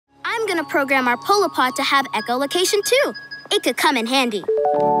gonna program our PoloPod to have echolocation too. It could come in handy.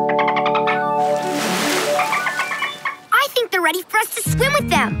 I think they're ready for us to swim with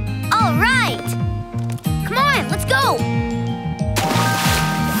them. All right. Come on, let's go.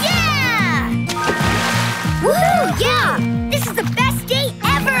 Yeah! Woohoo, yeah! This is the best day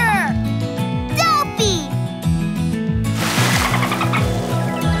ever! Dolphin!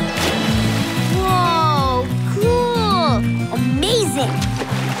 Whoa, cool! Amazing!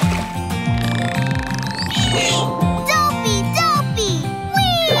 Dolphy, Dolphy!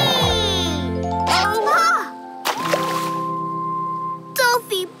 Whee!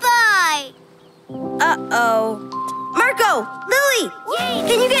 Dolphy, bye! Uh-oh. Marco! Lily! Yay!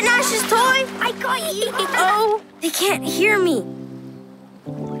 Can you get Nash's toy? I got you! Oh, they can't hear me.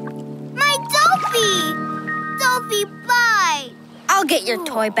 My Dolphy! Dolphy, bye! I'll get your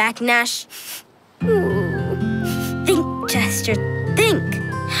toy back, Nash. Think, Chester, think.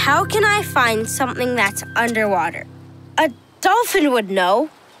 How can I find something that's underwater? A dolphin would know.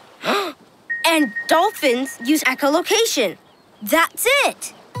 And dolphins use echolocation. That's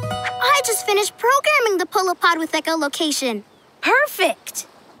it. I just finished programming the PoloPod with echolocation. Perfect.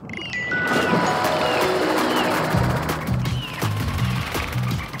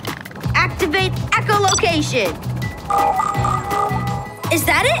 Activate echolocation. Is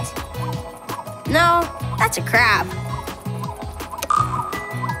that it? No, that's a crab.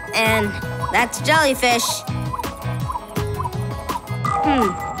 And that's jellyfish.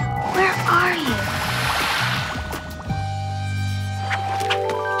 Where are you?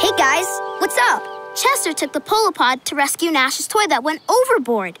 Hey guys, what's up? Chester took the PoloPod to rescue Nash's toy that went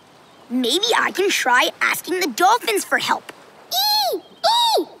overboard. Maybe I can try asking the dolphins for help. Ee! Ee!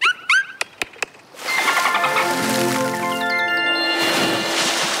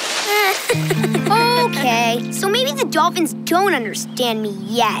 Okay, so maybe the dolphins don't understand me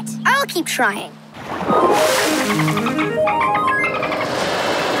yet. I'll keep trying.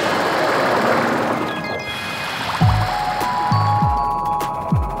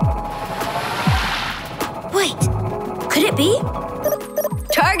 Wait, could it be?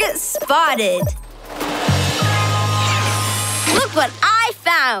 Target spotted. Look what I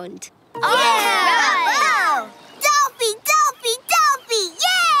found. Yeah! Dolphy, Dolphy, Dolphy!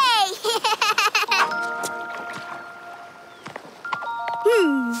 Yay!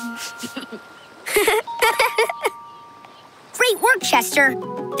 Great work, Chester.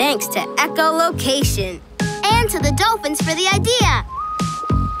 Thanks to echolocation. And to the dolphins for the idea.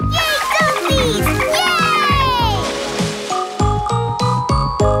 Yay, Dolphins! Yay!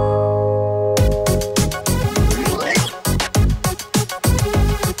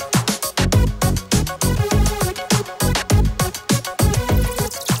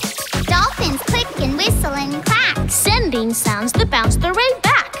 Dolphins click and whistle and clack, Sending sounds that bounce their way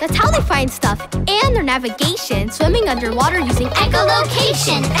back. That's how they find stuff and their navigation, swimming underwater using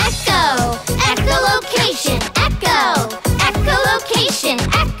echolocation. Echo! Echolocation! Echo! Echolocation!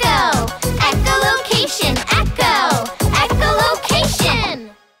 Echo! Echolocation! Echo!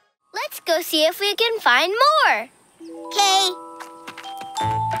 Echolocation! Let's go see if we can find more. Okay.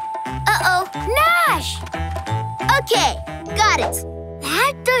 Uh-oh, Nash! Okay, got it.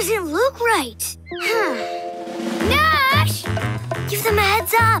 That doesn't look right. Nash! Give them a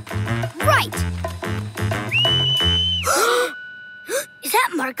heads up. Right. Is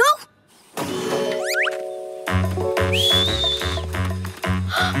that Marco?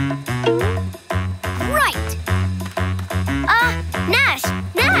 Right. Nash!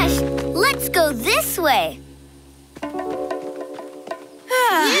 Nash! Let's go this way. Phew,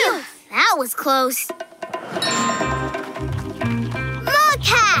 that was close.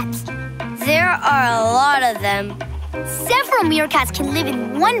 Meerkats! There are a lot of them. Several meerkats can live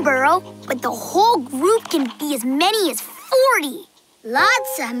in one burrow, but the whole group can be as many as 40.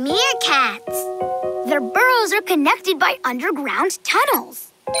 Lots of meerkats. Their burrows are connected by underground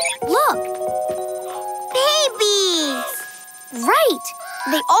tunnels. Look. Babies! Right.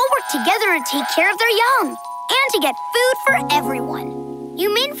 They all work together to take care of their young and to get food for everyone. You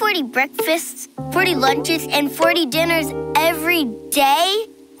mean 40 breakfasts, 40 lunches, and 40 dinners every day?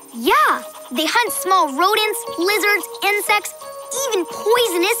 Yeah, they hunt small rodents, lizards, insects, even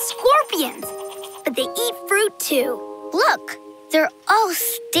poisonous scorpions. But they eat fruit too. Look, they're all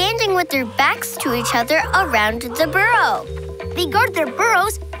standing with their backs to each other around the burrow. They guard their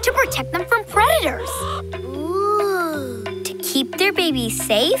burrows to protect them from predators. Ooh. To keep their babies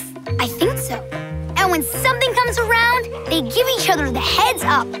safe? I think so. And when something comes around, they give each other the heads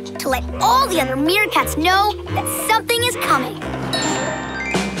up to let all the other meerkats know that something is coming.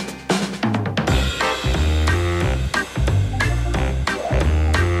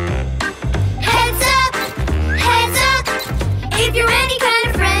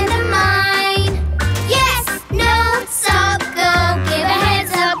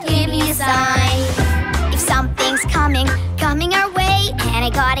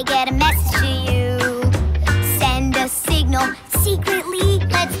 gotta get a message to you. Send a signal secretly.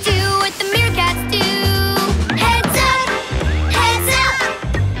 Let's do what the meerkats do. Heads up, heads up.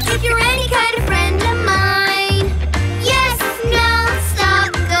 If you're any kind of friend of mine. Yes, no,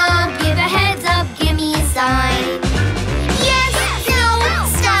 stop, go. Give a heads up, give me a sign. Yes, no,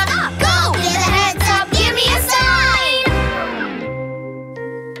 stop, go. Give a heads up, give me a sign.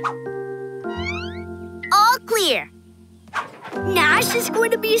 All clear. Nash is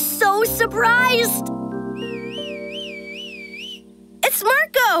going to be so surprised. It's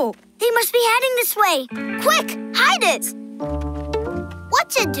Marco! They must be heading this way. Quick, hide it!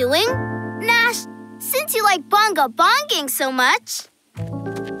 What you doing? Nash, since you like bonga-bonging so much,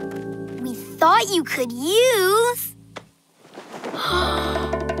 we thought you could use...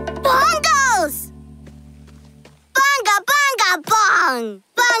 bongos! Bonga-bonga-bong!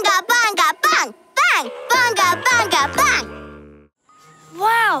 Bonga-bonga-bong! Bang! Bonga-bonga-bong!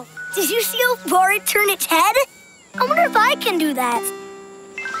 Wow, did you see how far it turned its head? I wonder if I can do that.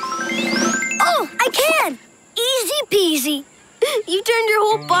 Oh, I can! Easy peasy. You turned your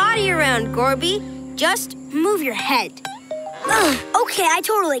whole body around, Gorby. Just move your head. Okay, I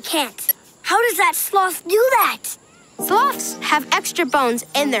totally can't. How does that sloth do that? Sloths have extra bones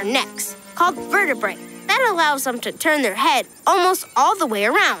in their necks, called vertebrae. That allows them to turn their head almost all the way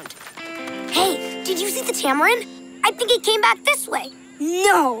around. Hey, did you see the tamarin? I think it came back this way.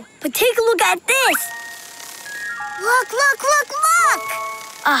 No, but take a look at this. Look, look, look, look!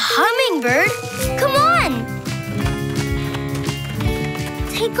 A hummingbird? Come on!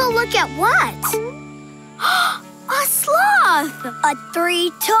 Take a look at what? A sloth! A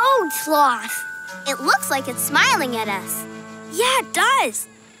three-toed sloth. It looks like it's smiling at us. Yeah, it does.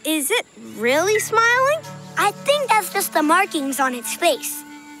 Is it really smiling? I think that's just the markings on its face.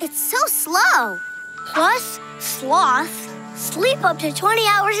 It's so slow. Plus, sloths sleep up to 20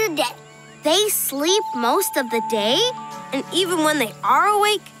 hours a day. They sleep most of the day? And even when they are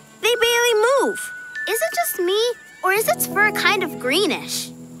awake, they barely move. Is it just me, or is its fur kind of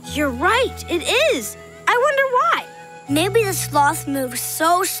greenish? You're right, it is. I wonder why. Maybe the sloth moves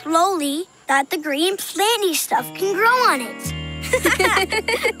so slowly that the green planty stuff can grow on it.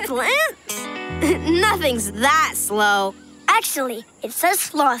 Plants? Nothing's that slow. Actually, it says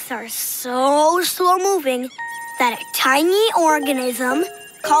sloths are so slow-moving that a tiny organism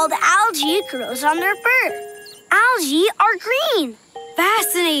called algae grows on their fur. Algae are green.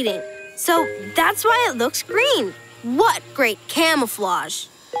 Fascinating. So that's why it looks green. What great camouflage.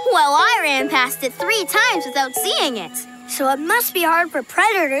 Well, I ran past it 3 times without seeing it. So it must be hard for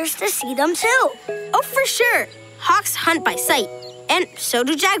predators to see them too. Oh, for sure. Hawks hunt by sight, and so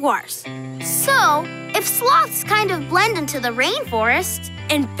do jaguars. So, if sloths kind of blend into the rainforest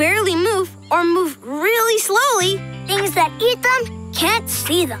and barely move or move really slowly, things that eat them can't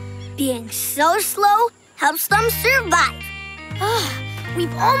see them. Being so slow helps them survive.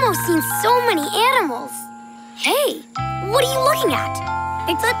 We've almost seen so many animals. Hey, what are you looking at?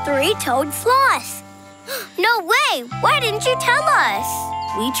 It's a 3-toed sloth. No way! Why didn't you tell us?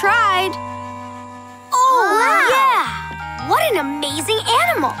 We tried. Oh, wow! Yeah! What an amazing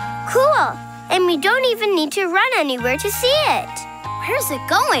animal! Cool. And we don't even need to run anywhere to see it. Where's it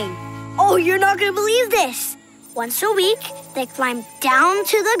going? Oh, you're not going to believe this. Once a week, they climb down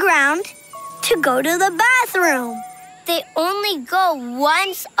to the ground to go to the bathroom. They only go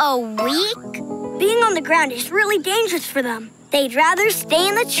once a week? Being on the ground is really dangerous for them. They'd rather stay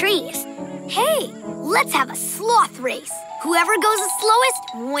in the trees. Hey, let's have a sloth race. Whoever goes the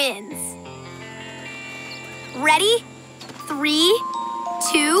slowest wins. Ready? 3,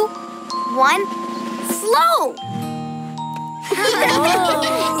 2, 1, slow!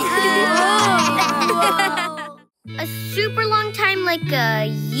 A super long time, like a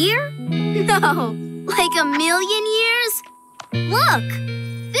year? No, like a million years? Look,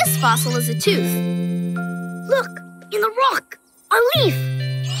 this fossil is a tooth. Look, in the rock, a leaf.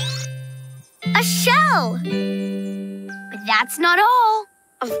 A shell. But that's not all.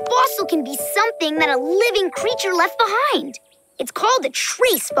 A fossil can be something that a living creature left behind. It's called a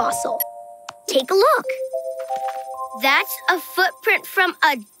trace fossil. Take a look. That's a footprint from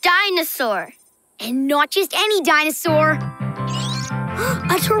a dinosaur. And not just any dinosaur.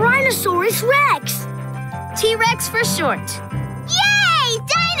 A Tyrannosaurus Rex. T-Rex for short. Yay!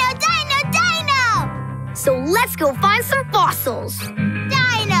 Dino, dino, dino! So let's go find some fossils.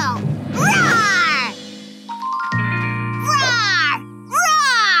 Dino! Roar! Roar!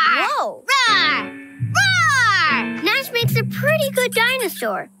 Roar! Whoa! Roar! Roar! Nash makes a pretty good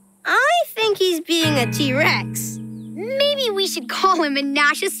dinosaur. I think he's being a T-Rex. Maybe we should call him a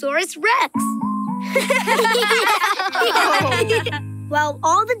Nashosaurus Rex. While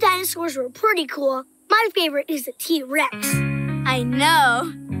all the dinosaurs were pretty cool, my favorite is the T-Rex. I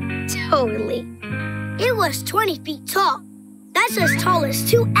know. Totally. It was 20 feet tall. That's as tall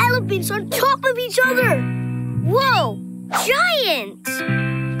as 2 elephants on top of each other. Whoa! Giant!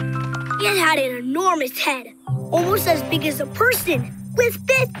 It had an enormous head, almost as big as a person, with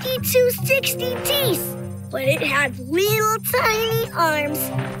 50 to 60 teeth. But it had little tiny arms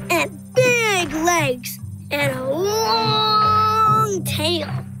and big legs and a long tail.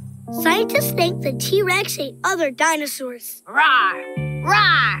 Scientists think the T-Rex ate other dinosaurs. Roar!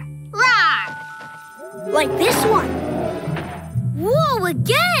 Roar! Roar! Like this one. Whoa,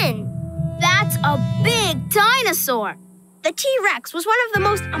 again! That's a big dinosaur. The T-Rex was one of the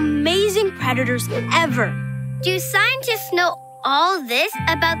most amazing predators ever. Do scientists know all this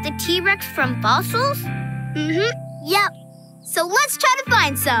about the T-Rex from fossils? Yep. So let's try to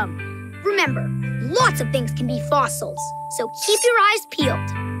find some. Remember, lots of things can be fossils, so keep your eyes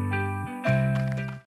peeled.